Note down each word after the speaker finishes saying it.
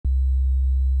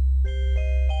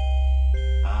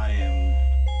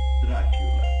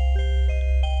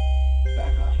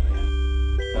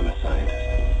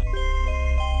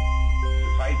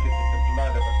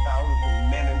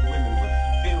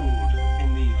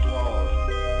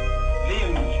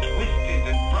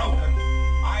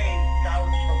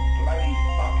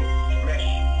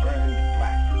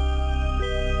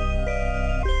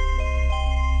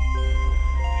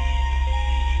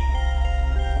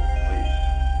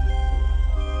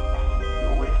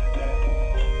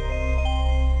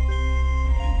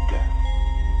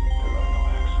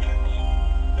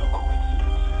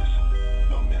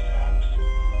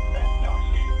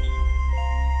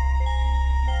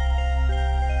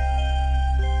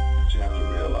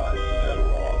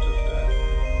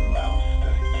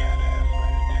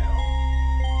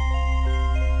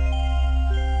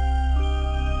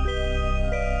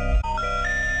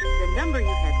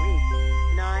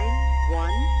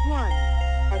1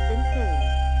 has been changed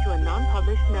to a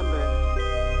non-published number.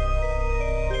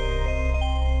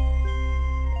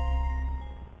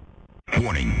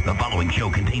 Warning, the following show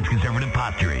contains conservative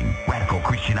posturing, radical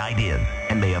Christian ideas,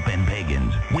 and may offend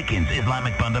pagans, Wiccans,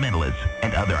 Islamic fundamentalists,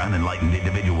 and other unenlightened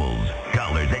individuals.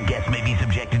 Callers and guests may be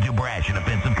subjected to brash and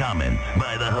offensive comments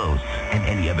by the hosts and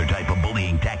any other type of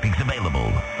bullying tactics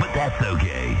available. But that's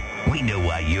okay. We know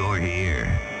why you're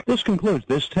here. This concludes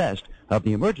this test of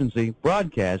the emergency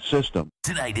broadcast system.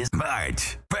 Tonight is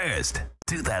March 1st,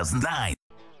 2009.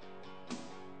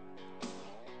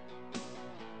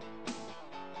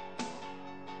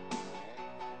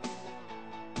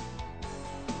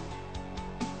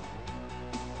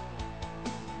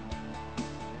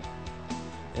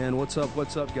 And what's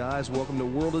up, guys? Welcome to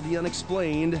World of the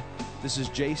Unexplained. This is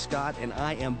Jay Scott, and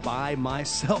I am by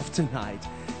myself tonight,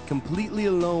 completely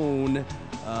alone.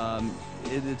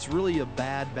 It's really a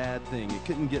bad thing. It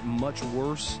couldn't get much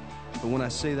worse, but when I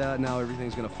say that, now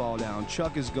everything's going to fall down.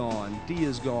 Chuck is gone, Dee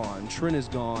is gone, Trent is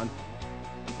gone,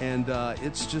 and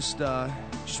it's just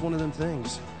one of them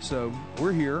things. So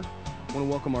we're here. I want to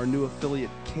welcome our new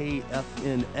affiliate,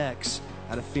 KFNX,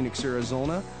 out of Phoenix,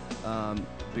 Arizona.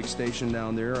 Big station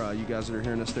down there. You guys that are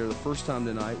hearing us there the first time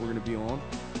tonight, we're going to be on.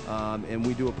 And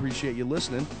we do appreciate you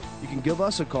listening. You can give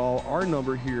us a call. Our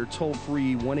number here,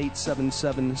 toll-free,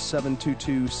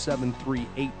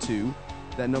 1-877-722-7382.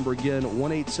 That number again,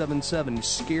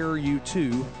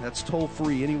 1-877-SCARE-YOU-2. That's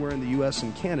toll-free anywhere in the U.S.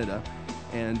 and Canada.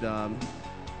 And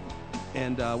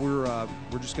we're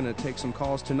just going to take some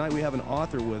calls. Tonight we have an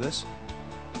author with us.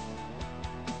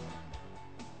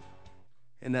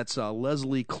 And that's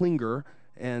Leslie Klinger.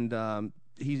 And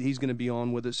he's going to be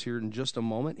on with us here in just a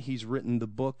moment. He's written the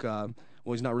book, well,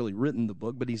 he's not really written the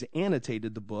book, but he's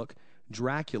annotated the book,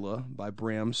 Dracula by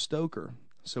Bram Stoker.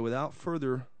 So without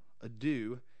further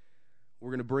ado, we're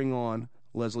going to bring on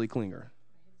Leslie Klinger.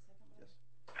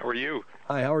 How are you?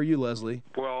 Hi, how are you, Leslie?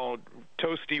 Well,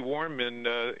 toasty warm in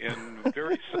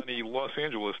very sunny Los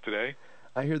Angeles today.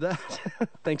 I hear that.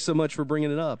 Thanks so much for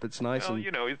bringing it up. It's nice and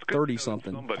it's good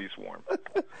 30-something. Somebody's warm.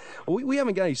 Well, we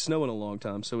haven't got any snow in a long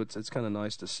time, so it's kind of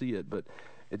nice to see it, but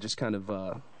it just kind of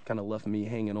left me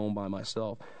hanging on by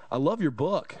myself. I love your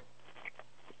book.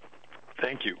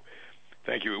 Thank you.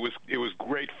 It was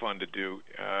great fun to do.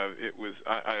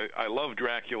 I love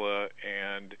Dracula,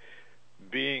 and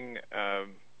being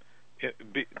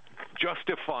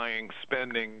justifying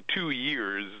spending 2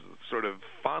 years sort of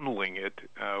fondling it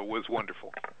was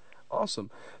wonderful. Awesome.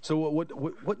 So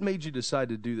what made you decide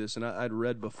to do this? And I'd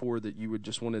read before that you would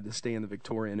just wanted to stay in the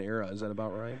Victorian era. Is that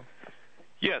about right?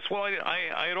 Yes. Well,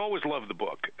 I had always loved the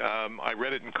book. I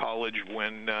read it in college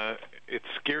when it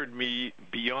scared me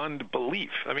beyond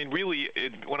belief. I mean, really,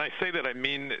 when I say that, I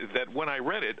mean that when I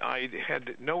read it, I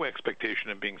had no expectation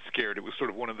of being scared. It was sort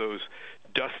of one of those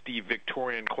dusty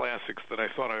Victorian classics that I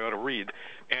thought I ought to read,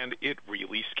 and it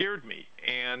really scared me.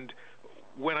 And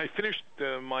when I finished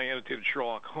my Annotated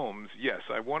Sherlock Holmes, yes,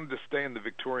 I wanted to stay in the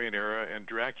Victorian era, and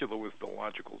Dracula was the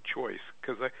logical choice,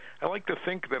 because I like to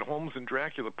think that Holmes and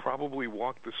Dracula probably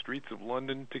walked the streets of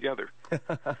London together.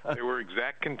 They were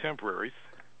exact contemporaries.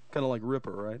 Kind of like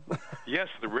Ripper, right? Yes,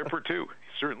 the Ripper, too.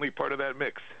 Certainly part of that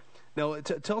mix. Now,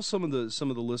 tell some of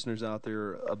the listeners out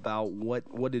there about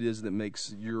what it is that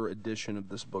makes your edition of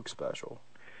this book special.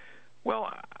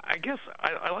 Well, I guess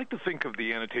I like to think of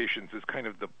the annotations as kind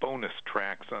of the bonus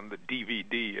tracks on the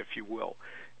DVD, if you will.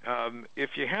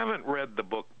 If you haven't read the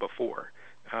book before,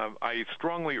 I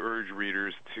strongly urge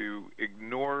readers to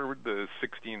ignore the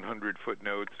 1,600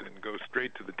 footnotes and go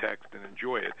straight to the text and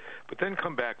enjoy it, but then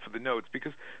come back for the notes,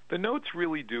 because the notes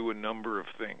really do a number of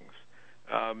things.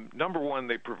 Number one,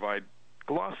 they provide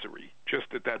glossary,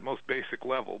 just at that most basic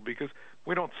level, because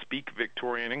we don't speak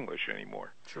Victorian English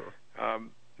anymore. Sure.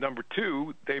 Number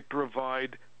two, they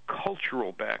provide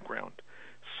cultural background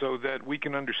so that we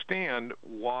can understand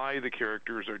why the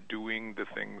characters are doing the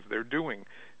things they're doing.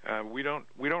 We don't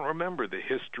remember the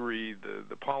history,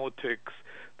 the politics,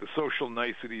 the social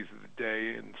niceties of the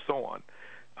day, and so on.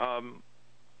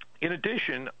 In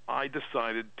addition, I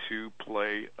decided to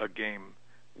play a game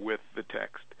with the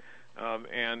text.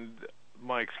 And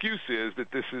my excuse is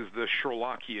that this is the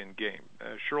Sherlockian game.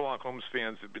 Sherlock Holmes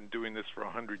fans have been doing this for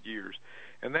 100 years,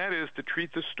 and that is to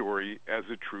treat the story as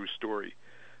a true story.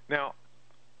 Now,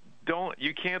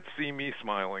 you can't see me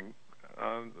smiling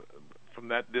from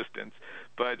that distance,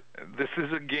 but this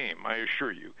is a game, I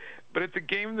assure you. But it's a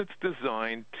game that's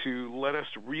designed to let us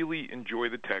really enjoy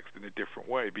the text in a different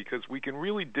way, because we can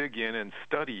really dig in and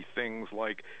study things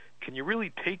like, can you really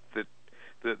take the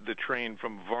train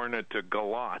from Varna to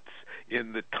Galatz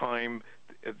in the time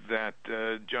that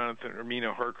Jonathan or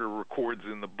Mina Harker records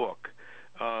in the book?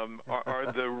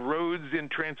 Are the roads in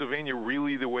Transylvania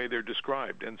really the way they're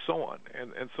described, and so on?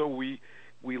 And so we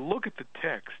look at the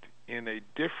text in a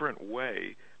different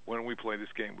way when we play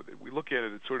this game with it. We look at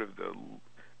it at sort of the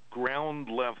ground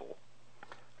level.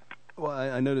 Well,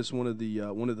 I noticed one of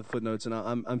the footnotes, and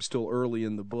I'm still early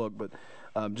in the book, but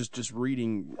just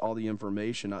reading all the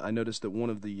information, I noticed that one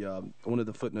of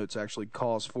the footnotes actually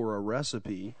calls for a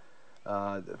recipe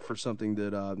for something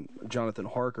that Jonathan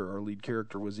Harker, our lead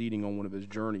character, was eating on one of his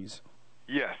journeys.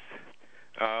 Yes.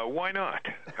 Why not?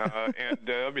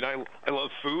 I mean, I love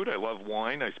food. I love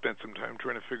wine. I spent some time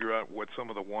trying to figure out what some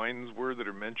of the wines were that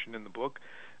are mentioned in the book.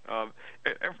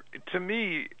 To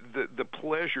me, the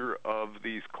pleasure of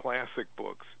these classic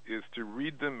books is to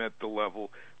read them at the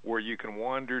level where you can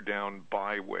wander down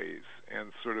byways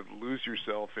and sort of lose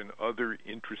yourself in other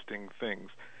interesting things.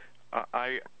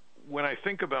 When I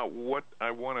think about what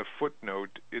I want to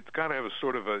footnote, it's got to have a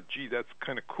sort of a, gee, that's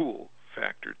kind of cool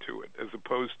factor to it, as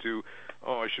opposed to,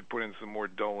 oh, I should put in some more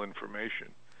dull information.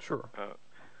 Sure.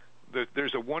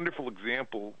 There's a wonderful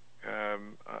example.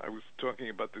 I was talking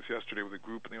about this yesterday with a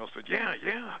group, and they all said, yeah.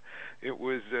 It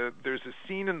was, there's a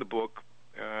scene in the book,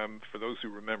 for those who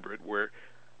remember it, where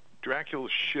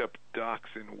Dracula's ship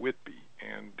docks in Whitby,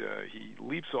 and he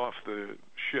leaps off the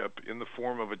ship in the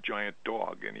form of a giant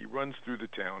dog, and he runs through the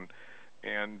town.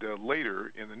 And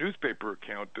later, in the newspaper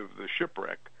account of the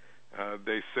shipwreck,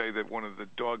 they say that one of the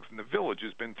dogs in the village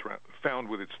has been found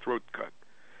with its throat cut,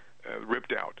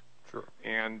 ripped out. Sure.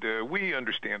 And we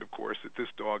understand, of course, that this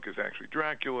dog is actually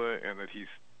Dracula, and that he's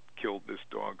killed this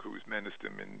dog who has menaced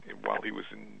him while he was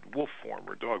in wolf form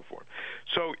or dog form.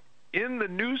 So in the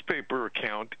newspaper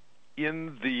account,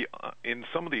 in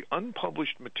some of the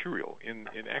unpublished material,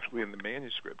 actually in the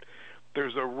manuscript,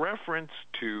 there's a reference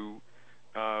to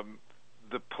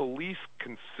the police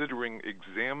considering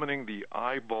examining the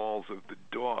eyeballs of the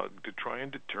dog to try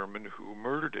and determine who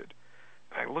murdered it.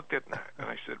 And I looked at that and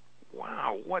I said,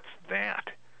 wow, what's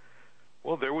that?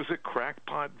 Well, there was a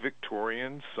crackpot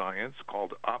Victorian science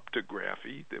called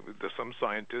Optography. Some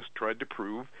scientists tried to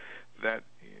prove that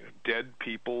dead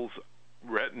people's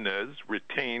retinas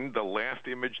retained the last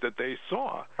image that they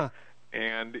saw. Huh.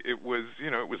 And it was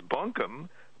bunkum,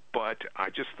 but I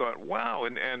just thought, wow.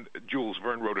 And Jules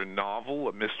Verne wrote a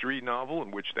mystery novel,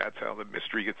 in which that's how the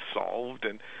mystery gets solved.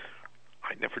 And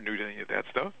I never knew any of that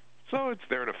stuff. So it's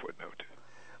there in a footnote.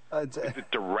 Is it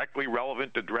directly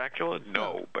relevant to Dracula?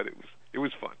 No, but it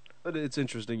was fun. But it's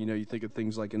interesting, you think of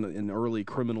things like in early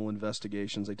criminal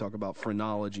investigations, they talk about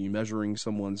phrenology, measuring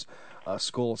someone's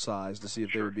skull size to see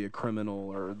if they would be a criminal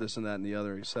or this and that and the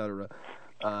other, et cetera.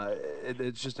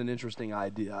 It's just an interesting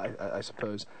idea, I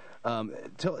suppose. I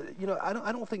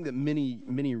don't think that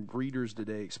many readers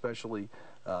today, especially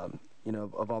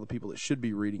of all the people that should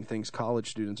be reading things,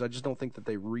 college students, I just don't think that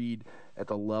they read at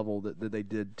the level that they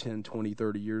did 10, 20,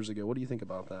 30 years ago. What do you think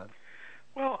about that?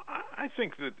 Well, I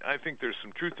think there's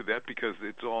some truth to that, because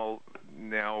it's all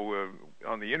now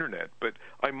on the internet. But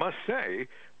I must say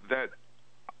that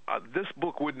this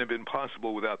book wouldn't have been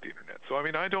possible without the internet. So I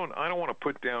mean, I don't want to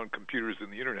put down computers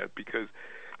and the internet, because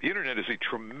the internet is a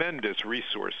tremendous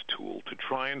resource tool to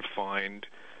try and find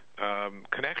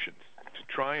connections. To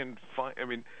try and find, I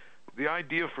mean, the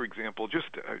idea, for example, just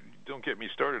don't get me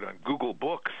started on Google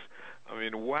Books. I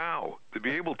mean, wow, to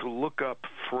be able to look up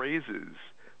phrases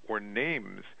or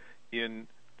names in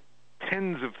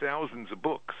tens of thousands of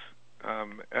books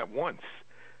at once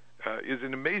is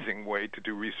an amazing way to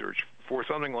do research for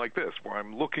something like this, where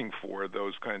I'm looking for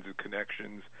those kinds of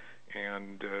connections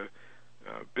and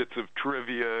bits of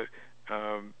trivia,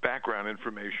 background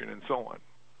information, and so on.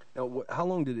 Now, how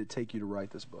long did it take you to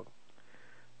write this book?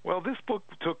 Well, this book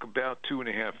took about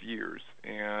 2.5 years,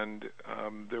 and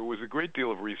there was a great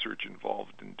deal of research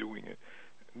involved in doing it.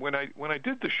 When I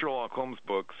did the Sherlock Holmes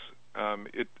books,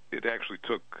 it actually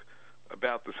took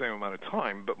about the same amount of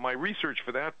time, but my research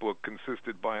for that book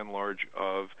consisted by and large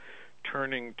of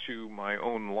turning to my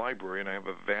own library, and I have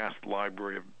a vast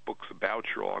library of books about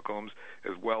Sherlock Holmes,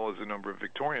 as well as a number of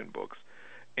Victorian books,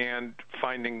 and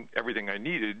finding everything I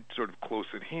needed sort of close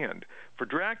at hand. For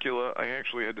Dracula, I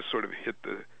actually had to sort of hit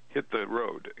the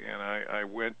road, and I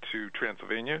went to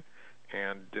Transylvania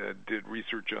and did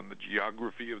research on the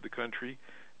geography of the country.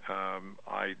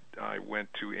 I went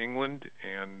to England,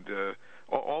 and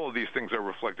all of these things are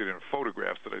reflected in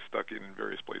photographs that I stuck in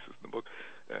various places in the book.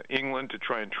 England, to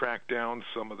try and track down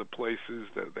some of the places,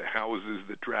 the houses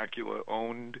that Dracula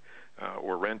owned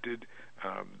or rented,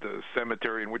 the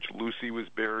cemetery in which Lucy was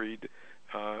buried,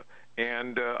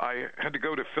 and I had to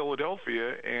go to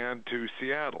Philadelphia and to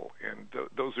Seattle, and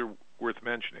those are worth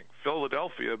mentioning.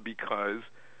 Philadelphia, because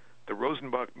the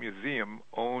Rosenbach Museum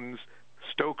owns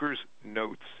Stoker's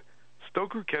notes.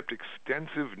 Stoker kept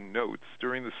extensive notes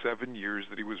during the 7 years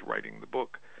that he was writing the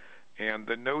book. And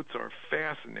the notes are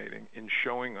fascinating in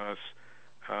showing us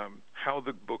how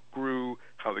the book grew,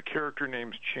 how the character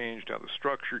names changed, how the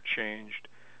structure changed,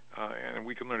 and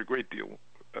we can learn a great deal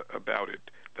about it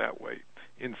that way.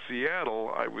 In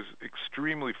Seattle, I was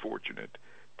extremely fortunate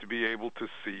to be able to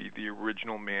see the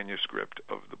original manuscript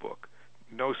of the book.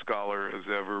 No scholar has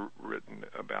ever written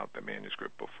about the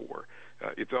manuscript before.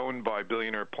 It's owned by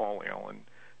billionaire Paul Allen,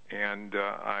 and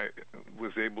I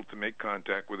was able to make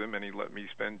contact with him, and he let me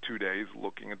spend 2 days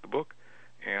looking at the book.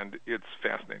 And it's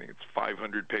fascinating. It's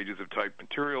 500 pages of typed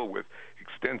material with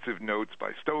extensive notes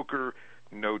by Stoker,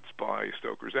 notes by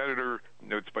Stoker's editor,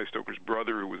 notes by Stoker's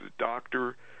brother, who was a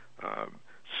doctor,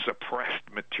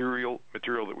 suppressed material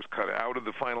that was cut out of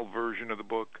the final version of the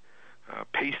book,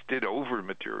 pasted over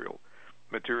material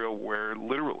where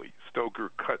literally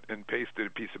Stoker cut and pasted a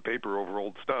piece of paper over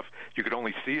old stuff. You could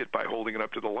only see it by holding it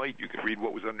up to the light. You could read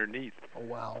what was underneath. Oh,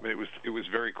 wow. I mean, it was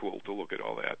very cool to look at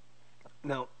all that.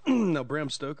 Now,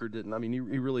 Bram Stoker didn't. I mean, he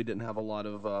really didn't have a lot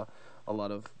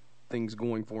of things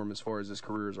going for him as far as his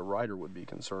career as a writer would be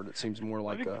concerned. It seems more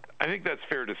like I think that's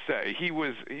fair to say. He's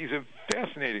a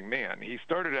fascinating man. He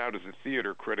started out as a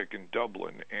theater critic in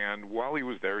Dublin, and while he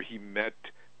was there, he met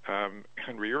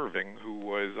Henry Irving, who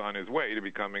was on his way to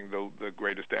becoming the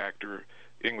greatest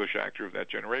English actor of that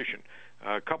generation.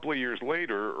 A couple of years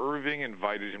later, Irving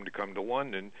invited him to come to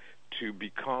London to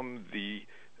become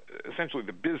essentially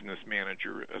the business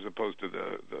manager, as opposed to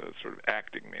the sort of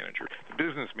acting manager, the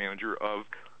business manager of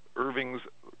Irving's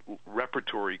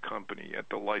repertory company at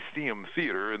the Lyceum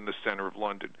Theatre in the center of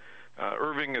London.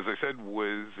 Irving, as I said,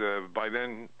 was by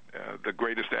then the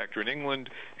greatest actor in England,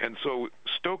 and so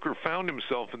Stoker found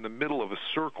himself in the middle of a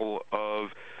circle of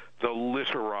the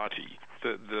literati,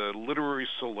 the literary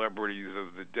celebrities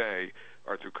of the day: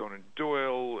 Arthur Conan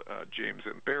Doyle, James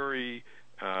M. Barrie,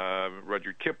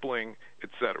 Rudyard Kipling,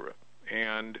 etc.,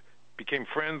 and became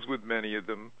friends with many of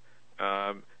them,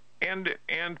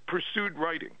 and pursued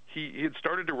writing. He had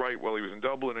started to write while he was in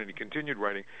Dublin, and he continued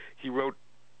writing. He wrote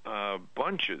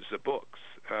bunches of books.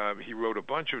 He wrote a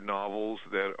bunch of novels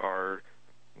that are,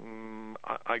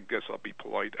 I guess I'll be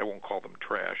polite, I won't call them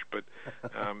trash, but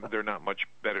they're not much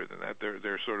better than that.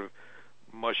 They're sort of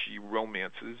mushy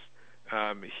romances.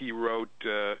 He wrote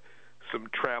some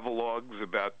travelogues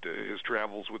about his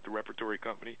travels with the repertory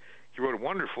company. He wrote a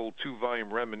wonderful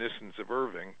 2-volume reminiscence of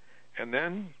Irving, and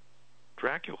then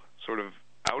Dracula, sort of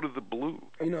out of the blue.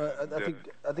 You know,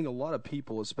 I think a lot of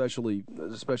people, especially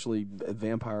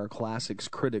vampire classics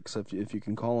critics, if you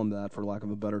can call them that, for lack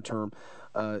of a better term,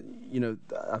 you know,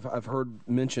 I've heard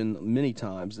mentioned many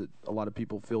times that a lot of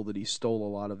people feel that he stole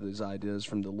a lot of his ideas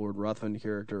from the Lord Ruthven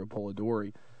character of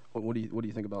Polidori. What do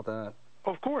you think about that?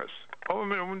 Of course. Oh, I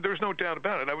mean, there's no doubt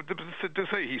about it. I would to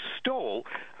say he stole.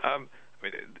 I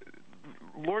mean,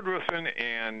 Lord Ruthven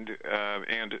and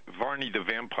Varney the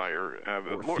Vampire.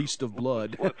 Feast of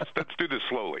Blood. let's do this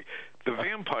slowly. The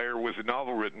Vampire was a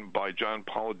novel written by John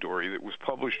Polidori that was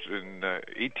published in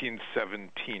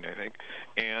 1817, I think,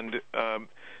 and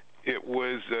it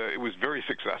was very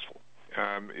successful.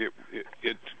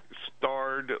 It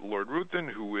starred Lord Ruthven,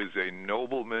 who is a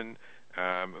nobleman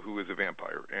who is a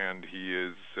vampire, and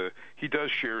he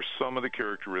does share some of the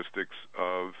characteristics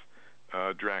of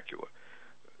Dracula.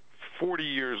 40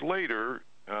 years later,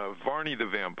 Varney the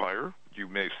Vampire, you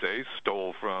may say,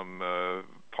 stole from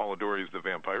Polidori's The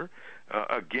Vampire.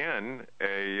 Again,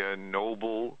 a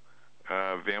noble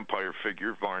vampire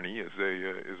figure. Varney is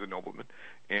a nobleman,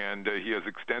 and he has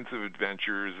extensive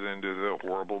adventures and is a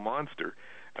horrible monster.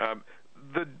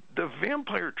 The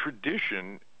vampire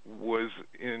tradition was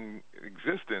in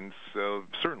existence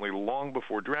certainly long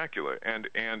before Dracula, and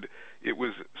it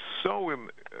was so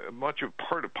much a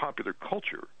part of popular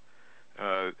culture.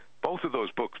 Both of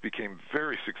those books became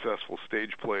very successful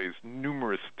stage plays.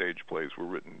 Numerous stage plays were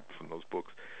written from those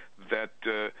books. That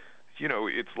you know,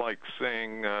 it's like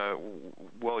saying,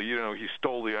 well, you know, he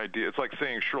stole the idea. It's like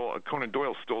saying Conan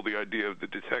Doyle stole the idea of the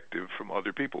detective from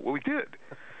other people. Well, he did.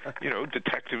 You know,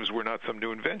 detectives were not some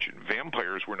new invention.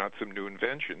 Vampires were not some new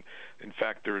invention. In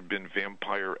fact, there had been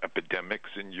vampire epidemics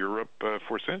in Europe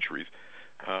for centuries.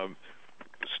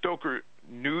 Stoker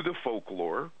knew the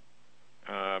folklore,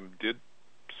 did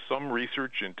some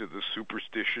research into the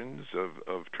superstitions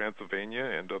of Transylvania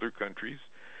and other countries,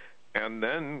 and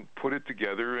then put it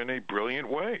together in a brilliant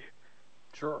way.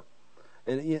 Sure.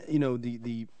 And, you know,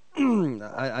 the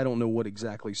I don't know what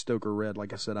exactly Stoker read.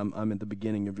 Like I said, I'm at the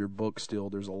beginning of your book still.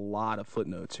 There's a lot of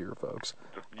footnotes here, folks.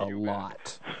 A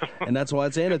lot. And that's why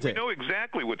it's annotated. We know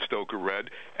exactly what Stoker read.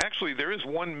 Actually, there is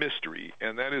one mystery,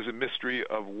 and that is a mystery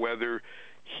of whether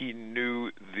he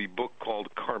knew the book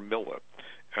called Carmilla.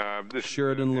 This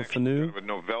Sheridan Le Fanu? Kind of a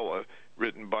novella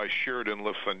written by Sheridan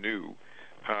Le Fanu.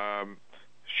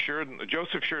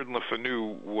 Joseph Sheridan Le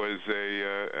Fanu was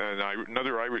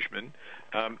another Irishman.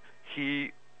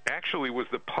 He actually was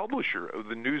the publisher of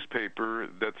the newspaper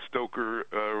that Stoker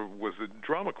was a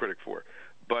drama critic for,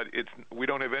 but we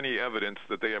don't have any evidence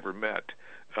that they ever met.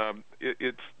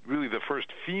 It's really the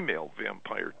first female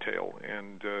vampire tale,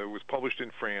 and was published in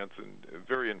France, and a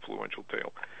very influential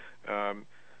tale.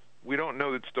 We don't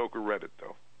know that Stoker read it,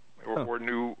 though, or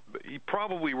knew. He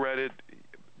probably read it.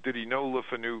 Did he know Le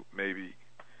Fanu? Maybe.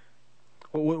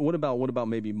 Well, what about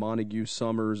maybe Montague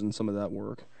Summers and some of that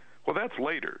work? Well, that's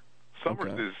later.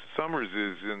 Summers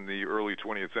is in the early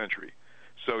 20th century,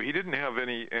 so he didn't have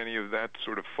any of that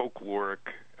sort of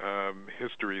folkloric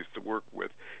histories to work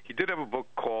with. He did have a book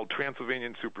called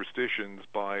Transylvanian Superstitions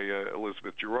by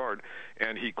Elizabeth Gerard,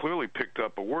 and he clearly picked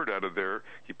up a word out of there.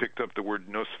 He picked up the word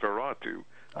Nosferatu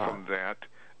from that,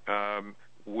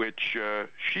 which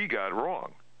she got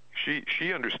wrong.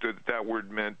 She understood that word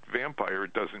meant vampire.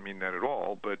 It doesn't mean that at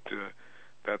all, but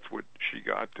that's what she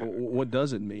got. What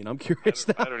does it mean? I'm curious.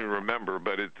 I don't even remember,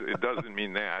 but it doesn't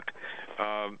mean that.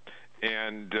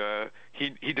 And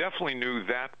he definitely knew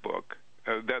that book.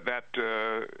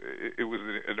 It was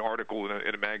an article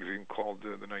in a magazine called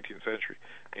The 19th Century,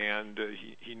 and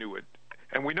he knew it.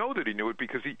 And we know that he knew it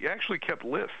because he actually kept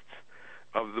lists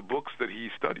of the books that he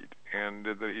studied and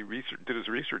that he did his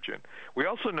research in. We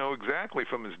also know exactly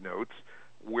from his notes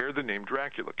where the name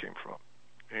Dracula came from.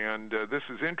 And this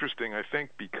is interesting, I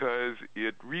think, because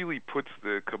it really puts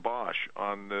the kibosh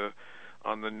on the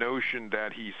notion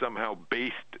that he somehow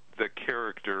based the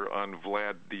character on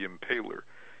Vlad the Impaler.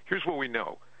 Here's what we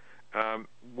know.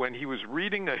 When he was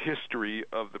reading a history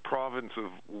of the province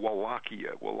of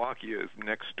Wallachia is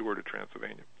next door to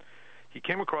Transylvania, he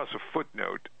came across a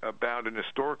footnote about an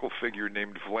historical figure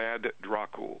named Vlad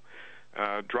Dracula.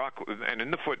 And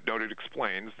in the footnote it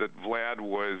explains that Vlad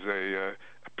was a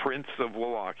prince of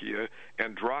Wallachia,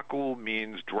 and Dracul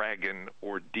means dragon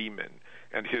or demon.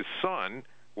 And his son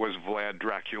was Vlad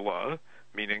Dracula,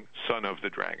 meaning son of the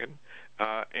dragon,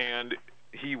 and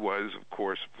he was, of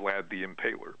course, Vlad the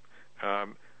Impaler.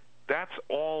 That's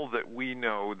all that we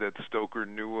know that Stoker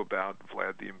knew about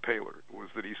Vlad the Impaler, was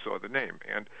that he saw the name.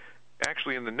 And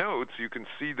actually in the notes you can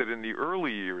see that in the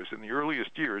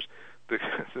earliest years, the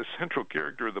central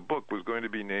character of the book was going to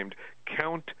be named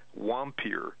Count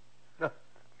Wampir.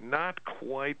 Not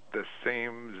quite the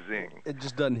same zing. It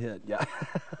just doesn't hit, yeah.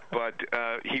 But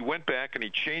he went back and he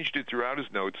changed it throughout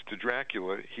his notes to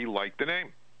Dracula. He liked the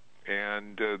name.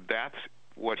 And that's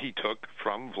what he took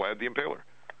from Vlad the Impaler.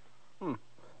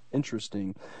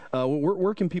 Interesting.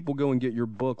 Where can people go and get your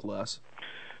book, Les?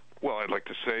 Well, I'd like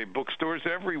to say bookstores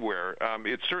everywhere.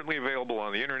 It's certainly available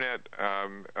on the Internet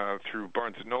through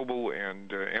Barnes & Noble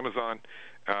and Amazon.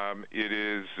 It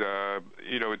is,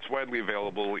 it's widely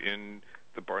available in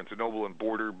the Barnes & Noble and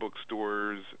Border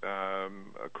bookstores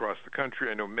across the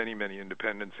country. I know many, many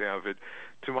independents have it.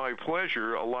 To my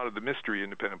pleasure, a lot of the mystery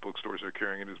independent bookstores are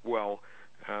carrying it as well,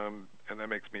 and that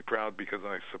makes me proud because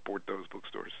I support those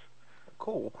bookstores.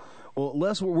 Cool. Well,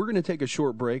 Les, we're going to take a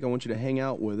short break. I want you to hang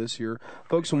out with us here,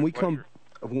 folks. When we come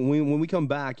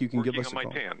back, you can give us a call.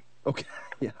 Working on my tan. Okay.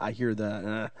 Yeah, I hear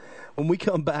that. When we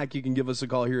come back, you can give us a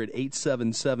call here at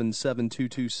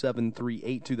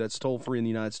 877-722-7382. That's toll free in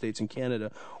the United States and Canada.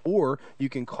 Or you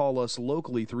can call us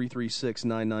locally,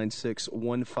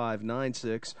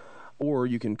 336-996-1596. Or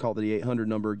you can call the 800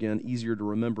 number again, easier to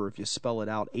remember if you spell it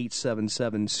out,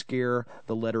 877-SCARE,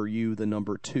 the letter U, the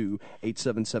number 2,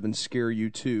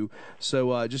 877-SCARE-U2.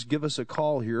 So just give us a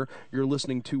call here. You're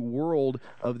listening to World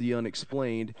of the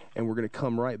Unexplained, and we're going to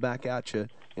come right back at you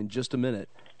in just a minute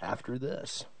after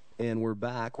this. And we're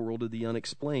back, World of the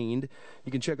Unexplained.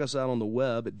 You can check us out on the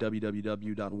web at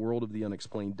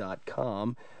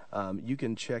www.worldoftheunexplained.com. You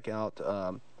can check out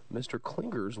Mr.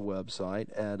 Klinger's website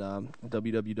at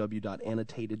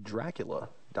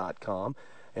www.annotateddracula.com.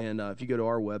 And if you go to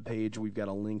our webpage, we've got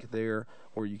a link there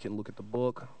where you can look at the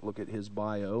book, look at his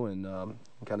bio, and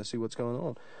kind of see what's going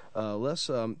on.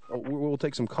 We'll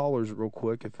take some callers real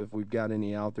quick if we've got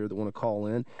any out there that want to call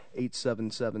in.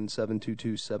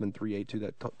 877-722-7382.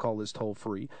 That call is toll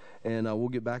free. And we'll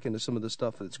get back into some of the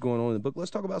stuff that's going on in the book.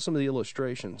 Let's talk about some of the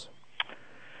illustrations.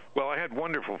 Well, I had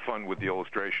wonderful fun with the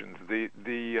illustrations. The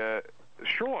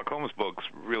Sherlock Holmes books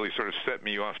really sort of set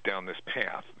me off down this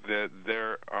path. That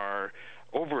there are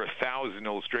over 1,000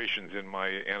 illustrations in my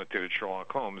annotated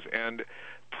Sherlock Holmes, and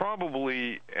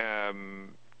probably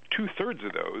 2/3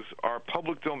 of those are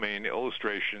public domain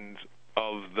illustrations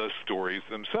of the stories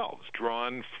themselves,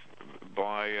 drawn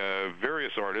by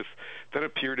various artists that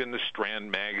appeared in the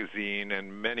Strand magazine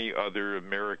and many other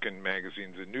American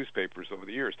magazines and newspapers over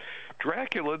the years.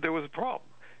 Dracula, there was a problem.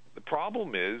 The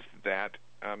problem is that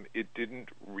it didn't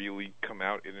really come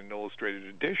out in an illustrated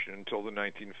edition until the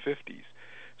 1950s.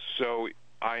 So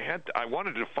I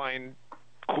wanted to find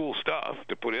cool stuff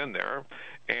to put in there,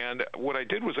 and what I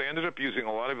did was I ended up using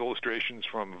a lot of illustrations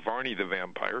from Varney the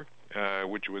Vampire,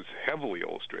 which was heavily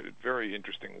illustrated, very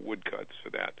interesting woodcuts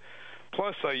for that.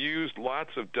 Plus, I used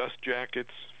lots of dust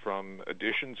jackets from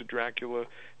editions of Dracula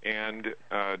and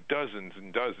dozens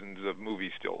and dozens of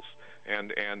movie stills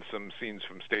and some scenes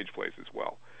from stage plays as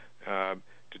well,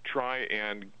 to try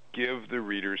and give the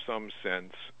reader some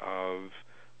sense of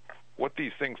what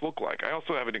these things look like. I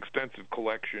also have an extensive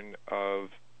collection of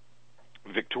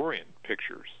Victorian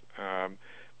pictures,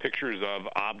 pictures of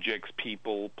objects,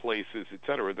 people, places,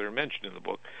 etc., that are mentioned in the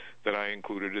book that I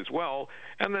included as well.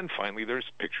 And then finally, there's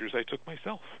pictures I took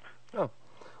myself. Oh,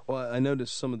 well, I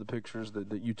noticed some of the pictures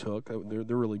that you took. They're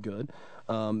really good.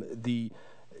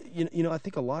 I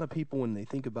think a lot of people, when they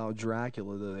think about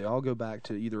Dracula, they all go back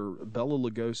to either Bela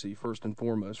Lugosi first and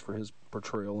foremost for his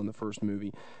portrayal in the first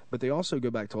movie, but they also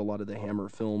go back to a lot of the Hammer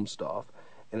film stuff.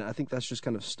 And I think that's just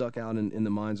kind of stuck out in the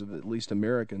minds of at least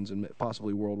Americans and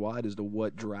possibly worldwide as to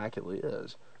what Dracula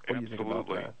is. What do you think about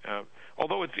that?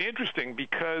 Although it's interesting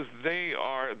because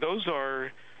those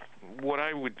are what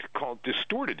I would call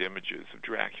distorted images of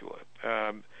Dracula.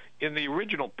 In the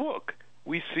original book,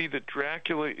 we see that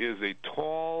Dracula is a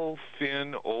tall,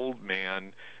 thin, old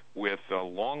man with a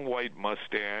long white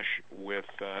mustache, with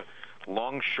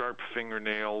long, sharp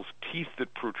fingernails, teeth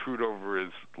that protrude over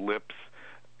his lips,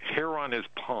 hair on his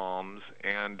palms,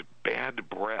 and bad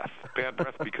breath. Bad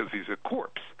breath because he's a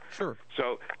corpse. Sure.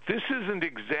 So this isn't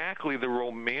exactly the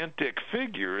romantic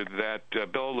figure that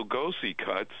Bela Lugosi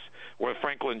cuts, or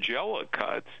Frank Langella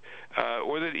cuts,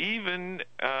 or that even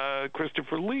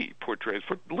Christopher Lee portrays.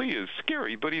 For Lee is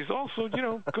scary, but he's also,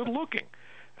 good looking.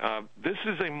 This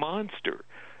is a monster.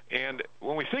 And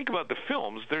when we think about the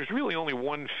films, there's really only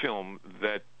one film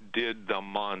that did the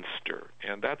monster,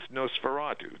 and that's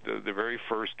Nosferatu, the very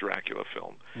first Dracula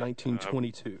film.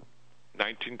 1922.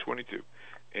 1922.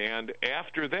 And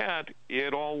after that,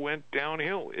 it all went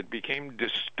downhill. It became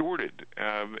distorted.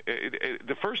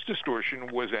 The first distortion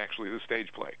was actually the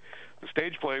stage play. The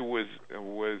stage play was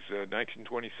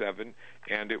 1927,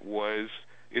 and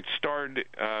it starred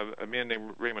a man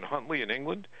named Raymond Huntley in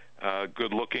England, a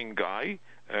good-looking guy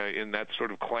in that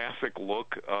sort of classic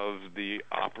look of the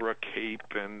opera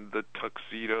cape and the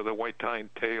tuxedo, the white tie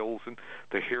and tails, and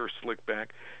the hair slicked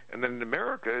back. And then in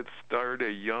America, it starred a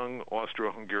young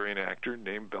Austro-Hungarian actor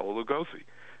named Bela Lugosi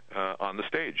on the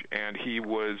stage. And he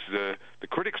was, the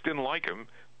critics didn't like him,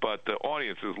 but the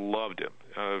audiences loved him.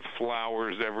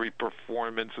 Flowers every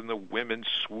performance, and the women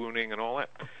swooning and all that.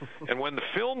 And when the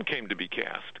film came to be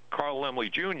cast, Carl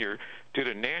Laemmle Jr. did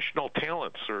a national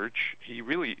talent search.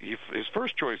 His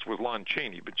first choice was Lon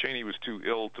Chaney, but Chaney was too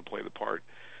ill to play the part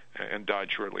and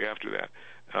died shortly after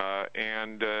that.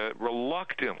 And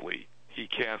reluctantly, he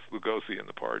cast Lugosi in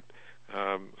the part,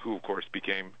 who, of course,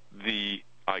 became the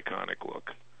iconic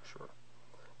look. Sure.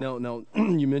 Now,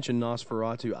 you mentioned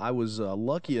Nosferatu. I was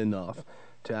lucky enough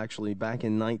to actually, back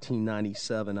in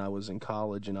 1997, I was in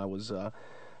college, and I was at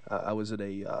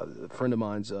a friend of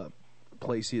mine's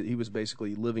place. He was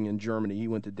basically living in Germany. He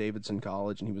went to Davidson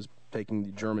College, and he was taking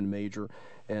the German major.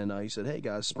 And he said, "Hey,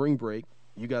 guys, spring break,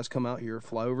 you guys come out here,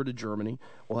 fly over to Germany.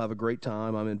 We'll have a great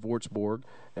time. I'm in Würzburg,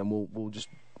 and we'll just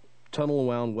tunnel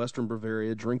around Western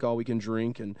Bavaria, drink all we can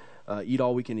drink, and eat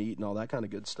all we can eat, and all that kind of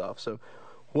good stuff." So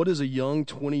what is a young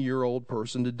 20-year-old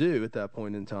person to do at that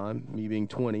point in time, me being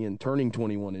 20 and turning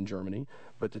 21 in Germany,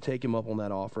 but to take him up on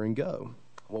that offer and go?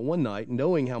 Well, one night,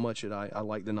 knowing how much I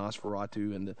liked the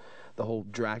Nosferatu and the whole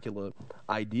Dracula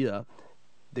idea,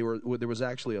 there was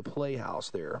actually a playhouse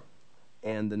there.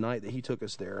 And the night that he took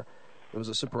us there, it was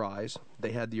a surprise.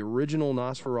 They had the original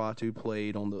Nosferatu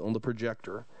played on the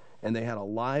projector, and they had a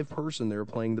live person there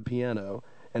playing the piano.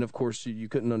 And, of course, you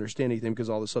couldn't understand anything because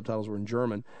all the subtitles were in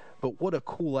German. But what a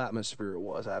cool atmosphere it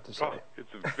was, I have to say. Oh,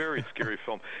 it's a very scary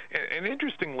film. And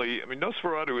interestingly, I mean,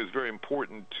 Nosferatu is very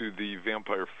important to the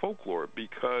vampire folklore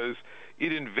because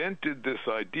it invented this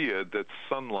idea that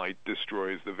sunlight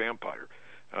destroys the vampire,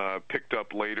 picked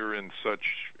up later in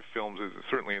such films,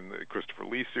 certainly in the Christopher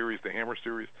Lee series, the Hammer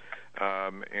series,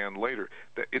 and later.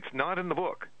 It's not in the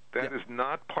book. That is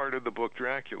not part of the book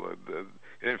Dracula.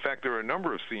 In fact, there are a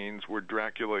number of scenes where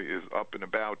Dracula is up and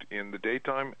about in the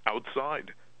daytime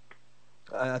outside.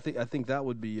 I think that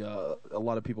would be a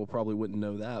lot of people probably wouldn't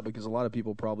know that, because a lot of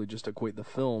people probably just equate the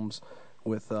films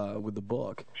with the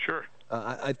book. Sure.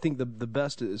 I think the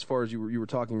best, as far as you were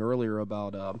talking earlier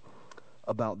about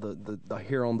the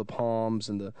hair on the palms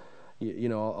and the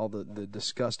all the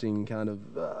disgusting kind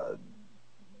of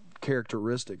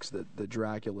characteristics that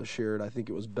Dracula shared. I think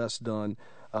it was best done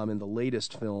in the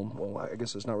latest film. Well, I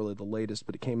guess it's not really the latest,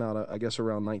 but it came out I guess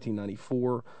around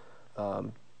 1994.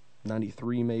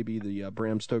 93 maybe, the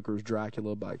Bram Stoker's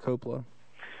Dracula by Coppola.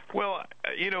 Well,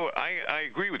 I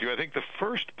agree with you. I think the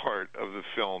first part of the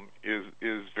film is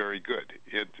very good.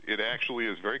 It actually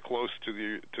is very close to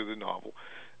the novel,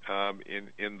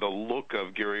 in the look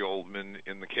of Gary Oldman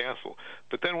in the castle.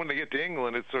 But then when they get to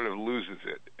England, it sort of loses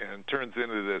it and turns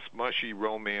into this mushy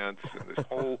romance and this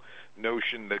whole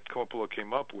notion that Coppola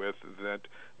came up with, that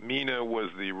Mina was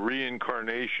the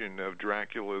reincarnation of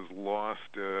Dracula's lost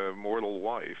mortal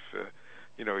wife.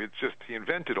 It's just, he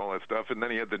invented all that stuff, and then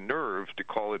he had the nerve to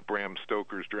call it Bram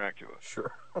Stoker's Dracula.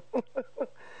 Sure.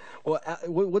 Well,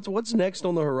 what's next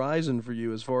on the horizon for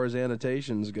you as far as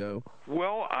annotations go?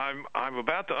 Well, I'm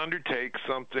about to undertake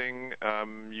something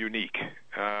unique.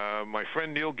 My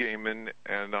friend Neil Gaiman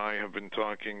and I have been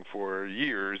talking for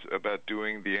years about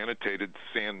doing the Annotated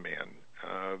Sandman,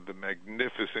 the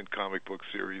magnificent comic book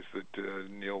series that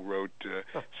Neil wrote,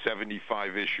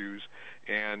 75 issues.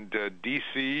 And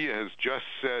DC has just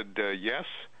said yes,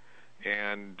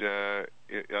 and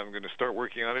I'm going to start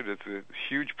working on it. It's a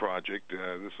huge project.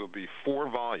 This will be 4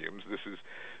 volumes. This is,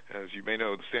 as you may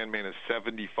know, the Sandman is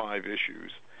 75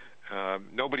 issues.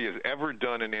 Nobody has ever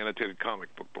done an annotated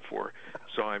comic book before,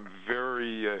 so I'm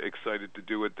very excited to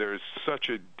do it. There's such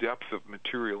a depth of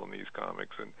material in these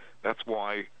comics, and that's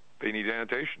why they need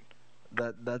annotation.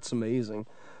 That's amazing.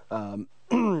 How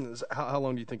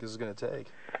long do you think this is going to take?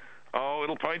 Oh,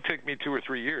 it'll probably take me 2 or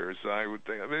 3 years, I would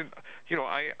think. I mean,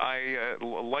 I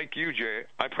like you, Jay,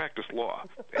 I practice law,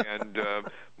 and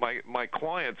my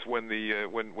clients, when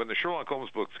the Sherlock Holmes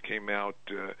books came out,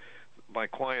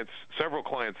 several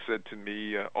clients said to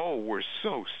me, "Oh, we're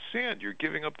so sad you're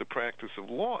giving up the practice of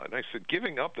law." And I said,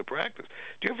 "Giving up the practice?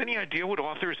 Do you have any idea what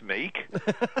authors make?"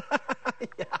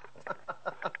 Yeah.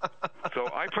 So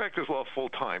I practice law full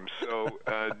time. So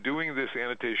doing this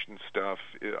annotation stuff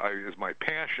is my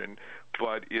passion,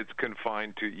 but it's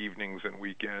confined to evenings and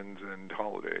weekends and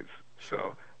holidays.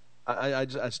 So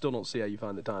I still don't see how you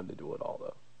find the time to do it all,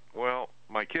 though. Well,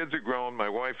 my kids are grown. My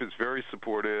wife is very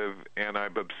supportive, and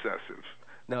I'm obsessive.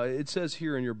 Now, it says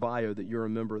here in your bio that you're a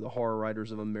member of the Horror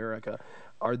Writers of America.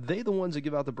 Are they the ones that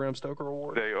give out the Bram Stoker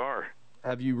Award? They are.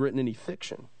 Have you written any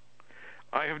fiction?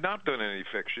 I have not done any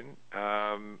fiction.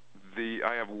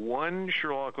 I have one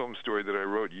Sherlock Holmes story that I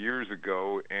wrote years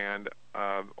ago, and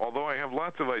although I have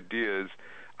lots of ideas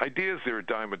they're a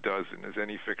dime a dozen, as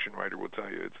any fiction writer will tell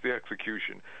you. It's the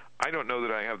execution. I don't know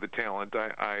that I have the talent.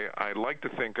 I like to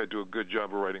think I do a good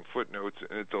job of writing footnotes,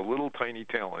 and it's a little tiny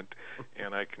talent,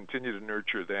 and I continue to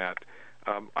nurture that.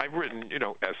 I've written,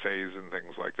 essays and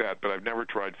things like that, but I've never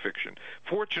tried fiction.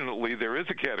 Fortunately, there is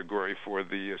a category for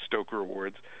the Stoker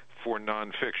Awards for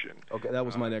nonfiction. Okay, that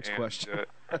was my next question.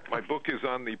 My book is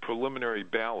on the preliminary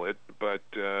ballot, but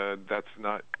that's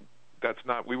not.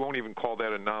 We won't even call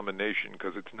that a nomination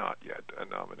because it's not yet a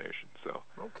nomination. So.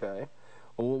 Okay.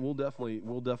 Well, we'll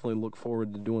definitely look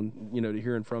forward to doing, to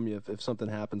hearing from you if something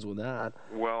happens with that.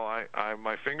 Well,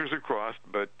 my fingers are crossed,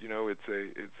 but it's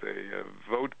a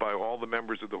vote by all the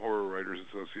members of the Horror Writers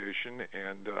Association,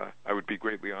 and I would be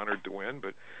greatly honored to win.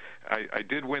 But I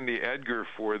did win the Edgar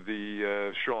for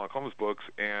the Sherlock Holmes books,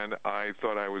 and I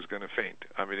thought I was going to faint.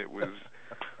 I mean, it was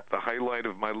the highlight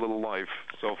of my little life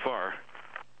so far.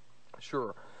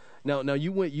 Sure. Now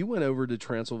you went over to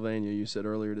Transylvania, you said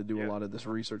earlier, to do a lot of this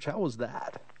research. How was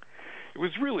that? It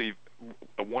was really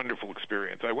a wonderful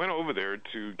experience. I went over there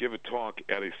to give a talk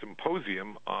at a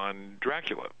symposium on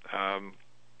Dracula.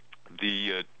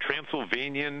 The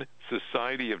Transylvanian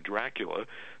Society of Dracula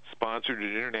sponsored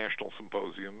an international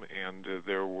symposium, and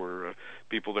there were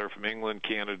people there from England,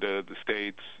 Canada, the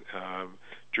States,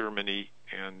 Germany,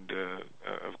 and,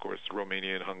 of course,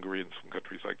 Romania and Hungary and some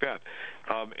countries like that.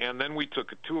 And then we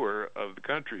took a tour of the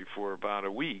country for about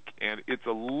a week, and it's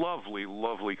a lovely,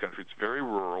 lovely country. It's very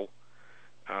rural.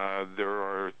 There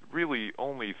are really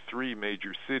only 3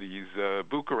 major cities.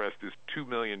 Bucharest is 2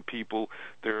 million people.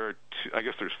 I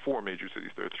guess there's 4 major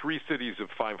cities. There are 3 cities of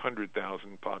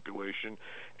 500,000 population,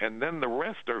 and then the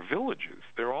rest are villages.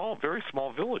 They're all very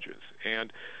small villages.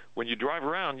 And when you drive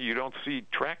around, you don't see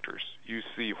tractors. You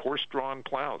see horse-drawn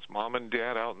plows, mom and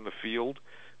dad out in the field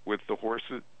with the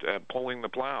horses pulling the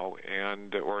plow,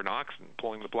 or an oxen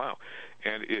pulling the plow.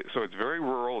 And so it's very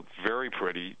rural, it's very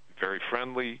pretty, very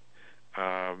friendly.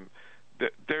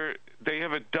 They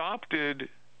have adopted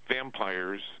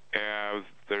vampires as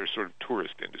their sort of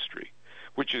tourist industry,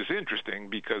 which is interesting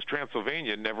because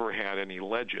Transylvania never had any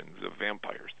legends of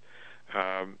vampires.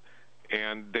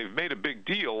 And they've made a big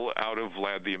deal out of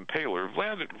Vlad the Impaler.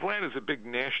 Vlad is a big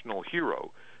national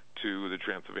hero to the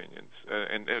Transylvanians,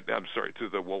 to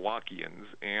the Wallachians,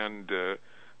 and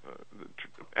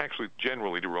actually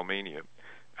generally to Romania,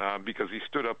 because he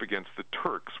stood up against the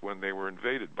Turks when they were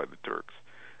invaded by the Turks.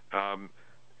 And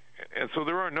so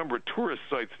there are a number of tourist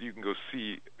sites that you can go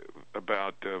see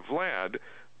about Vlad,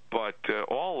 but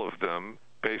all of them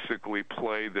basically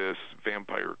play this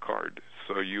vampire card.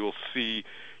 So you'll see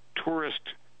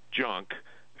tourist junk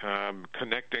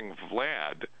connecting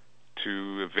Vlad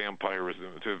to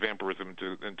vampirism,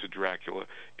 and to Dracula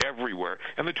everywhere.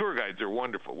 And the tour guides are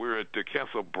wonderful. We're at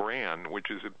Castle Bran, which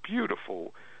is a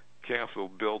beautiful castle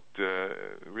built,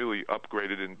 really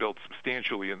upgraded and built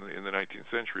substantially in the 19th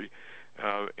century.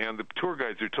 And the tour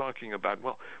guides are talking about,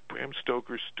 well, Bram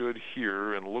Stoker stood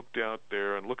here and looked out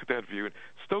there and look at that view. And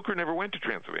Stoker never went to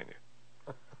Transylvania.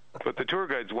 But the tour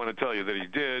guides want to tell you that he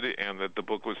did and that the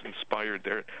book was inspired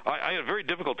there. I had a very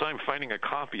difficult time finding a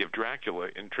copy of Dracula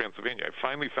in Transylvania. I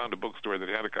finally found a bookstore that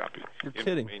had a copy. You're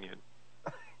kidding. Romanian.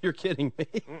 You're kidding me.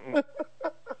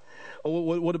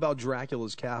 What about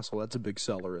Dracula's Castle? That's a big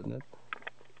seller, isn't it?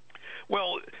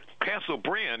 Well, Castle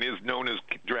Bran is known as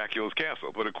Dracula's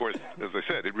Castle, but of course, as I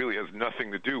said, it really has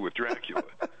nothing to do with Dracula.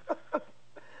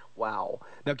 Wow.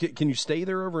 Now, can you stay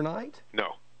there overnight?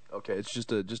 No. Okay, it's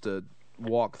just a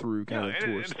walk through kind of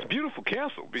tour. It's a beautiful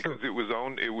castle because it was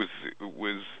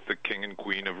the king and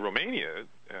queen of Romania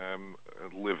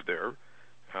lived there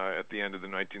at the end of the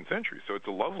 19th century. So it's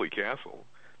a lovely castle,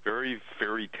 very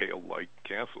fairy tale like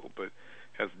castle, but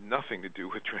has nothing to do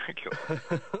with Dracula.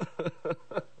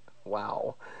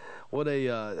 Wow. What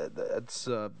that's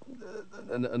an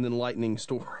enlightening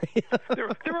story.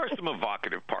 there are some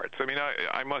evocative parts. I mean,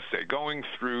 I must say, going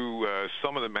through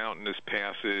some of the mountainous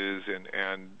passes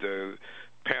and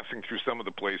passing through some of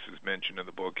the places mentioned in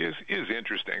the book is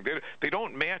interesting. They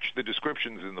don't match the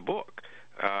descriptions in the book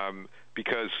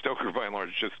because Stoker, by and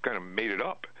large, just kind of made it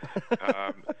up.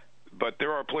 But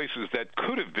there are places that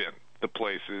could have been the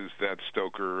places that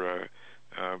Stoker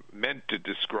meant to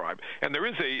describe. And there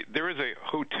is a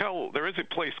hotel. There is a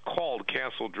place called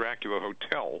Castle Dracula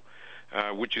Hotel,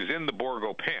 which is in the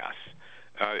Borgo Pass.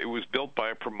 It was built by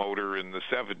a promoter in the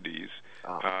 70s,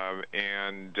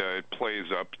 and it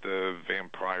plays up the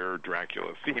vampire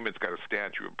Dracula theme. It's got a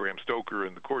statue of Bram Stoker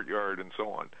in the courtyard and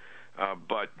so on.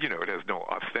 But it has no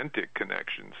authentic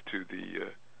connections to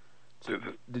the.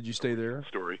 Did you stay there?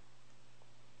 Story.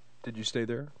 Did you stay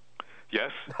there?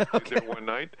 Yes, I was there one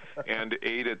night and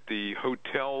ate at the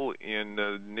hotel in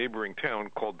a neighboring town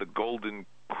called the Golden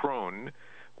Krone,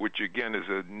 which again is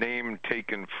a name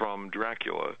taken from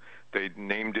Dracula. They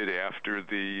named it after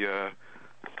the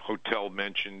hotel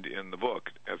mentioned in the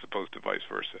book, as opposed to vice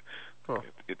versa. Oh.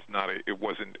 It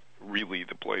wasn't really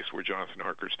the place where Jonathan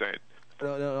Harker stayed.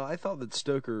 No, I thought that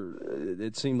Stoker.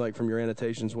 It seemed like from your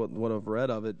annotations, what I've read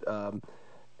of it.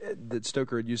 That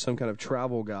Stoker had used some kind of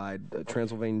travel guide, a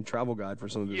Transylvanian travel guide for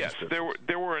some of his descriptions.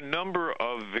 There were a number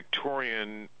of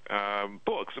Victorian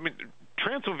books. I mean,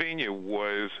 Transylvania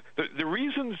was the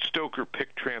reason Stoker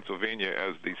picked Transylvania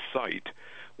as the site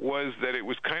was that it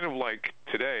was kind of like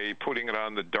today putting it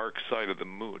on the dark side of the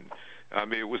moon.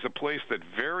 It was a place that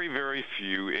very, very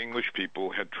few English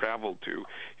people had traveled to.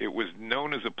 It was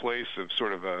known as a place of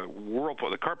sort of a whirlpool.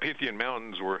 The Carpathian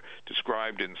Mountains were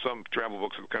described in some travel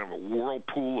books as kind of a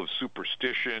whirlpool of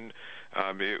superstition.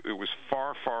 It was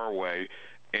far, far away,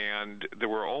 and there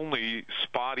were only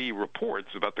spotty reports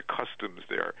about the customs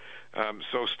there.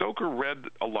 So Stoker read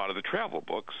a lot of the travel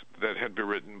books that had been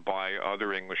written by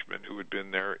other Englishmen who had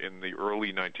been there in the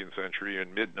early 19th century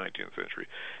and mid-19th century,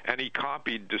 and he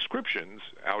copied descriptions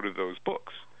out of those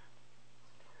books.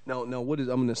 Now, I'm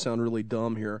going to sound really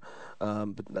dumb here,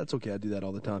 but that's okay. I do that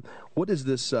all the time. What is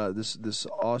this? Let's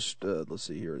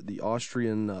see here. The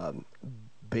Austrian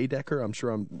Baedeker. I'm sure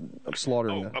I'm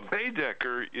slaughtering that. A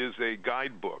Baedeker is a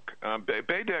guidebook.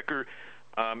 Baedeker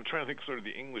I'm trying to think sort of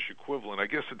the English equivalent. I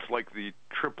guess it's like the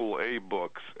AAA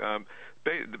books.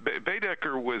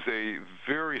 Baedeker was a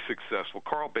very successful,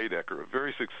 Carl Baedeker, a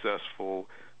very successful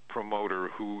promoter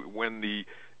who, when the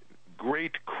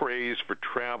great craze for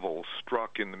travel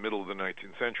struck in the middle of the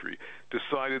 19th century,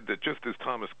 decided that just as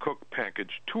Thomas Cook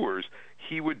packaged tours,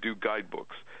 he would do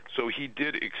guidebooks. So he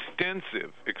did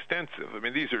extensive, I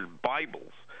mean, these are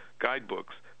Bibles,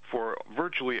 guidebooks, for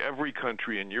virtually every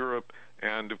country in Europe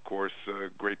and, of course,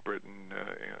 Great Britain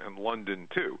and London,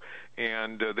 too.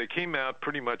 And they came out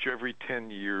pretty much every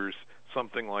 10 years,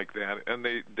 something like that. And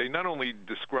they not only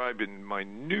describe in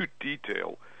minute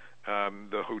detail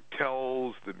the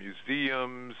hotels, the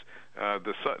museums,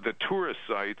 the tourist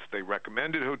sites. They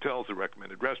recommended hotels, they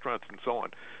recommended restaurants, and so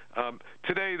on.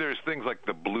 Today, there's things like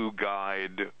the Blue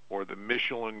Guide or the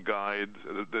Michelin Guide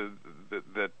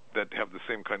that have the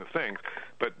same kind of things.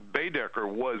 But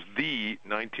Baedeker was the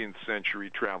 19th century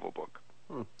travel book.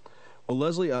 Well,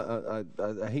 Leslie, I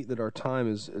hate that our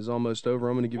time is almost over.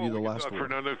 I'm going to give you the last talk word. For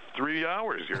another 3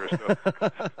 hours here. So.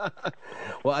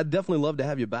 Well, I'd definitely love to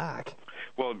have you back.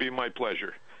 Well, it'd be my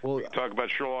pleasure. Well, we can talk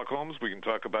about Sherlock Holmes. We can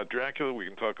talk about Dracula. We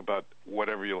can talk about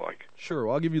whatever you like. Sure.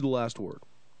 Well, I'll give you the last word.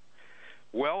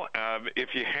 Well,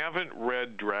 if you haven't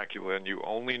read Dracula and you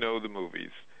only know the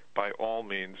movies, by all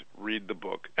means, read the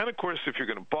book. And, of course, if you're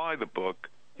going to buy the book,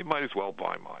 you might as well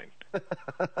buy mine.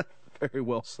 Very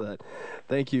well said.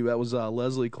 Thank you. That was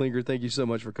Leslie Klinger. Thank you so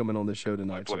much for coming on this show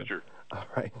tonight. My pleasure. Sir. All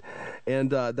right.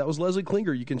 And that was Leslie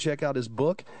Klinger. You can check out his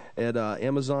book at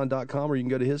Amazon.com, or you can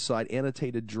go to his site,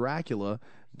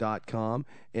 AnnotatedDracula.com,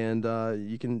 and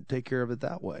you can take care of it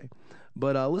that way.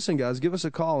 But listen, guys, give us a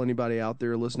call. Anybody out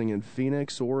there listening in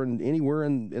Phoenix or anywhere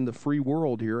in the free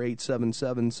world here,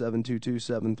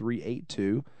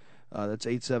 877-722-7382. That's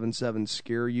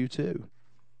 877-SCARE-U2.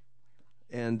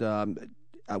 And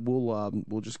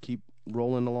we'll just keep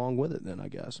rolling along with it then, I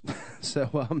guess.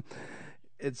 So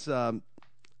it's the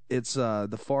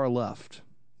far left.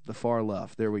 The far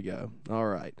left. There we go. All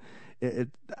right.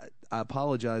 I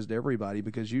apologize to everybody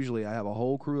because usually I have a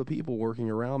whole crew of people working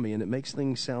around me, and it makes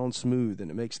things sound smooth and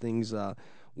it makes things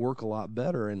work a lot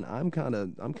better. And I'm kind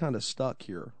of stuck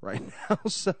here right now,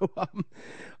 so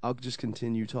I'll just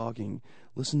continue talking.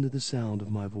 Listen to the sound of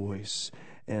my voice,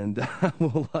 and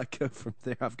we'll go from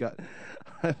there. I'm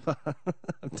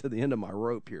to the end of my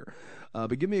rope here,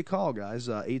 but give me a call, guys.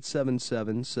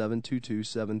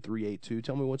 877-722-7382.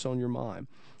 Tell me what's on your mind.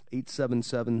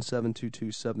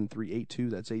 877-722-7382.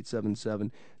 That's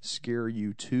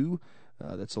 877-SCARE-U2.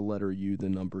 That's a letter U, the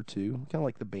number 2. Kind of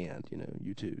like the band,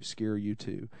 U2,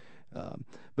 SCARE-U2.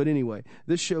 But anyway,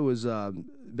 this show is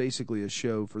basically a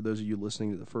show for those of you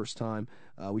listening to the first time.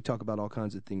 We talk about all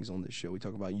kinds of things on this show. We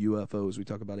talk about UFOs. We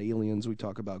talk about aliens. We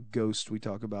talk about ghosts. We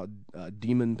talk about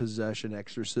demon possession,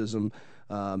 exorcism.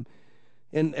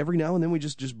 And every now and then we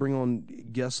just bring on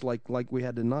guests like we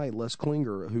had tonight, Les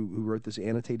Klinger, who wrote this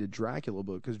Annotated Dracula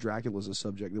book, because Dracula is a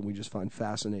subject that we just find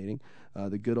fascinating.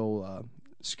 The good old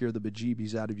scare the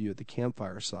bejeebies out of you at the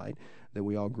campfire site that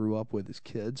we all grew up with as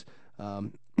kids.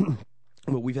 But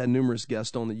we've had numerous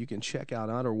guests on that you can check out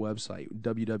on our website,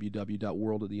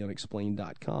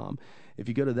 www.worldoftheunexplained.com. If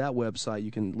you go to that website,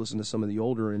 you can listen to some of the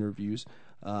older interviews.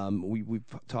 We've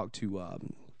talked to...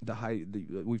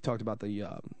 we've talked about the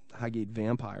Highgate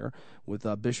Vampire with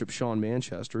Bishop Sean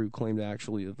Manchester, who claimed to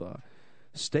actually have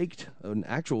staked an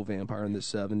actual vampire in the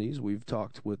 70s. We've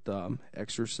talked with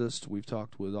exorcists. We've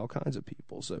talked with all kinds of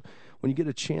people. So when you get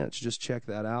a chance, just check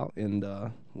that out, and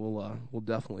we'll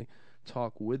definitely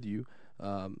talk with you,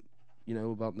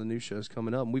 about the new shows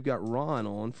coming up. And we've got Ron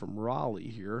on from Raleigh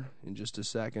here in just a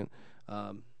second.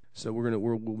 So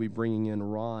we'll be bringing in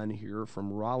Ron here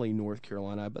from Raleigh, North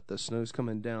Carolina. I bet the snow's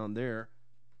coming down there.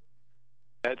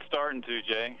 It's starting to,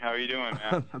 Jay. How are you doing,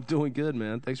 man? I'm doing good,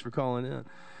 man. Thanks for calling in.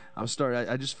 I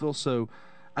just feel so,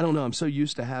 I don't know, I'm so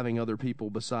used to having other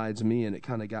people besides me, and it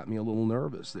kind of got me a little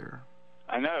nervous there.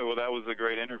 I know. Well, that was a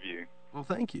great interview. Well,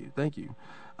 thank you.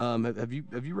 Have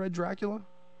you read Dracula?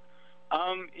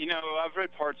 I've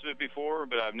read parts of it before,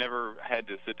 but I've never had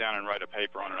to sit down and write a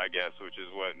paper on it, I guess, which is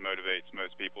what motivates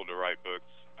most people to write books.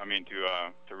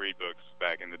 To read books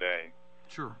back in the day.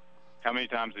 Sure. How many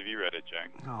times have you read it, Jay?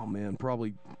 Oh, man,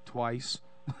 probably twice.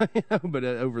 But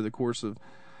over the course of,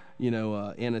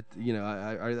 I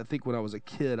think when I was a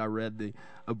kid, I read the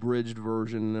abridged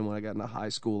version, and then when I got into high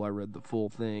school, I read the full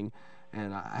thing,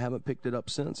 and I haven't picked it up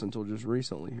since until just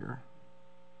recently here.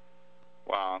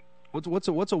 Wow. What's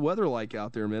the weather like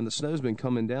out there, man? The snow's been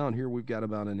coming down here. We've got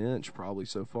about an inch probably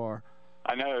so far.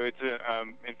 I know. It's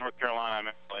in North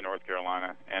Carolina. I'm in North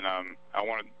Carolina, and I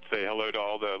want to say hello to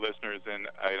all the listeners in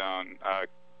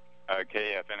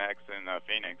KFNX in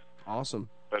Phoenix. Awesome.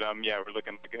 But yeah, we're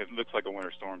looking. It looks like a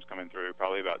winter storm's coming through.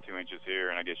 Probably about 2 inches here,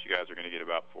 and I guess you guys are going to get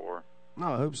about 4.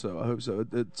 No, I hope so. I hope so.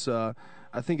 It's.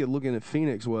 I think looking at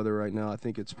Phoenix weather right now, I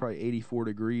think it's probably 84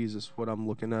 degrees is what I'm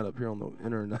looking at up here on the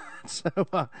internet. So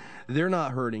they're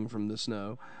not hurting from the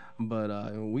snow,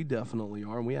 but we definitely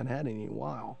are, and we hadn't had any in a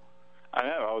while. I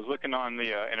know. I was looking on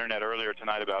the internet earlier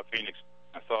tonight about Phoenix.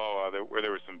 I saw where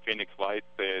there was some Phoenix lights.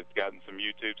 They had gotten some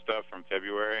YouTube stuff from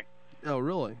February. Oh,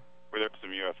 really? Where there were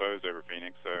some UFOs over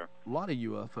Phoenix. So a lot of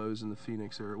UFOs in the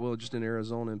Phoenix area. Well, just in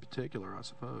Arizona in particular, I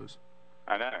suppose.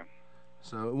 I know.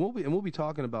 So we'll be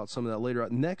talking about some of that later.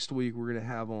 Next week, we're going to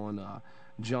have on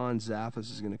John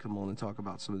Zaffis is going to come on and talk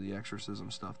about some of the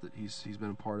exorcism stuff that he's been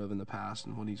a part of in the past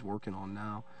and what he's working on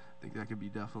now. I think that could be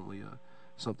definitely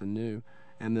something new.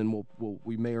 And then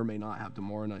we may or may not have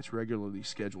tomorrow night's regularly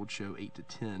scheduled show 8 to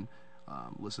 10.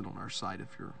 Listen on our site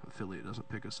if your affiliate doesn't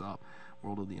pick us up,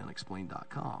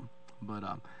 worldoftheunexplained.com. But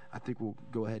I think we'll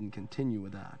go ahead and continue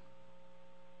with that.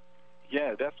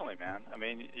 Yeah, definitely, man. I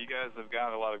mean, you guys have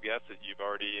got a lot of guests that you've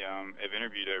already have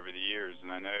interviewed over the years,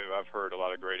 and I know I've heard a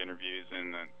lot of great interviews.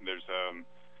 And there's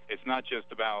it's not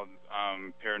just about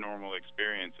paranormal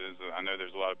experiences. I know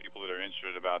there's a lot of people that are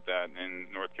interested about that in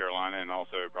North Carolina and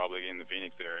also probably in the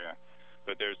Phoenix area.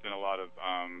 But there's been a lot of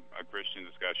a Christian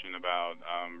discussion about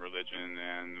religion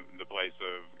and the place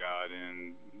of God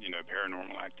and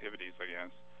paranormal activities, I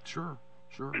guess. Sure.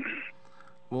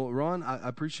 Well, Ron, I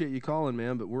appreciate you calling,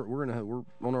 man. But we're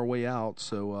on our way out,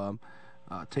 so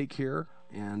take care,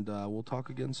 and we'll talk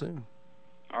again soon.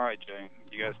 All right, Jay.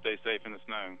 You guys stay safe in the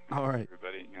snow. All right.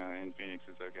 Everybody in Phoenix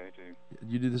is okay too.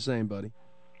 You do the same, buddy.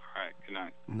 All right. Good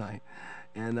night. Night.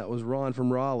 And that was Ron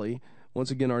from Raleigh. Once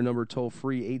again, our number toll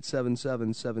free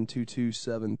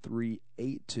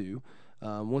 877-722-7382.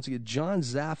 Once again, John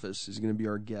Zaffis is going to be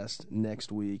our guest next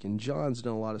week, and John's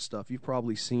done a lot of stuff. You've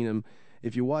probably seen him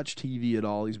if you watch TV at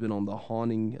all. He's been on the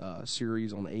Haunting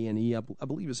series on A&E. I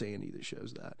believe it's A&E that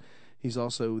shows that. He's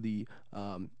also the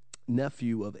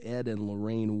nephew of Ed and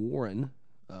Lorraine Warren,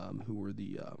 who were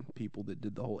the people that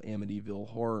did the whole Amityville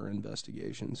horror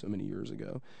investigation so many years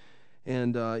ago.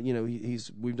 And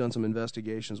we've done some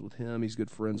investigations with him. He's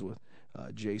good friends with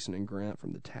Jason and Grant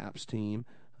from the TAPS team.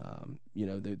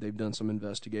 They've done some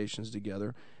investigations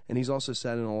together, and he's also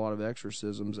sat in a lot of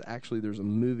exorcisms. Actually, there's a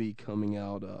movie coming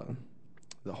out,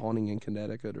 The Haunting in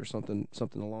Connecticut, or something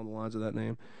along the lines of that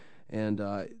name. And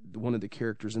one of the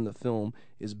characters in the film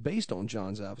is based on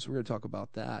John Zaffis. We're going to talk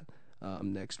about that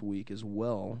next week as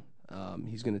well.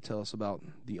 He's going to tell us about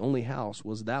the only house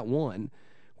was that one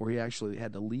where he actually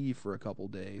had to leave for a couple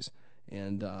days,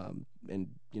 and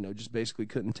just basically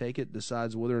couldn't take it,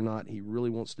 decides whether or not he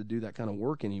really wants to do that kind of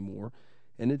work anymore,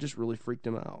 and it just really freaked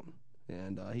him out.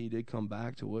 And he did come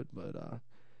back to it, but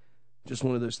just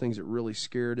one of those things that really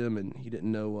scared him, and he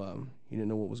didn't know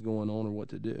what was going on or what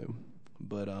to do.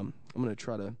 But I'm going to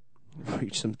try to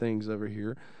reach some things over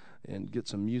here and get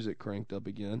some music cranked up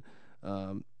again.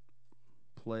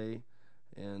 Play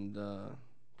and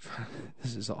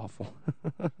this is awful.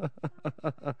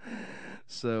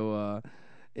 So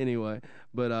anyway,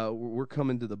 but we're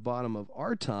coming to the bottom of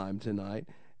our time tonight,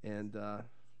 and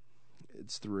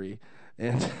it's 3,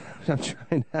 and I'm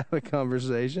trying to have a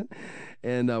conversation,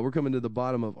 and we're coming to the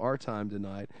bottom of our time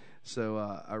tonight. So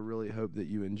I really hope that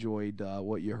you enjoyed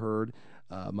what you heard.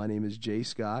 My name is Jay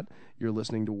Scott. You're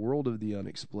listening to World of the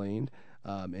Unexplained,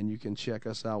 and you can check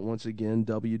us out once again,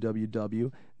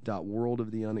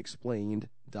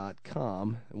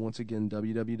 www.worldoftheunexplained.com. And once again,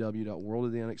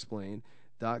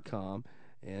 www.worldoftheunexplained.com.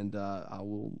 And I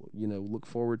will, look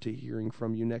forward to hearing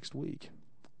from you next week.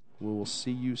 We will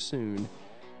see you soon.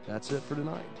 That's it for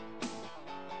tonight.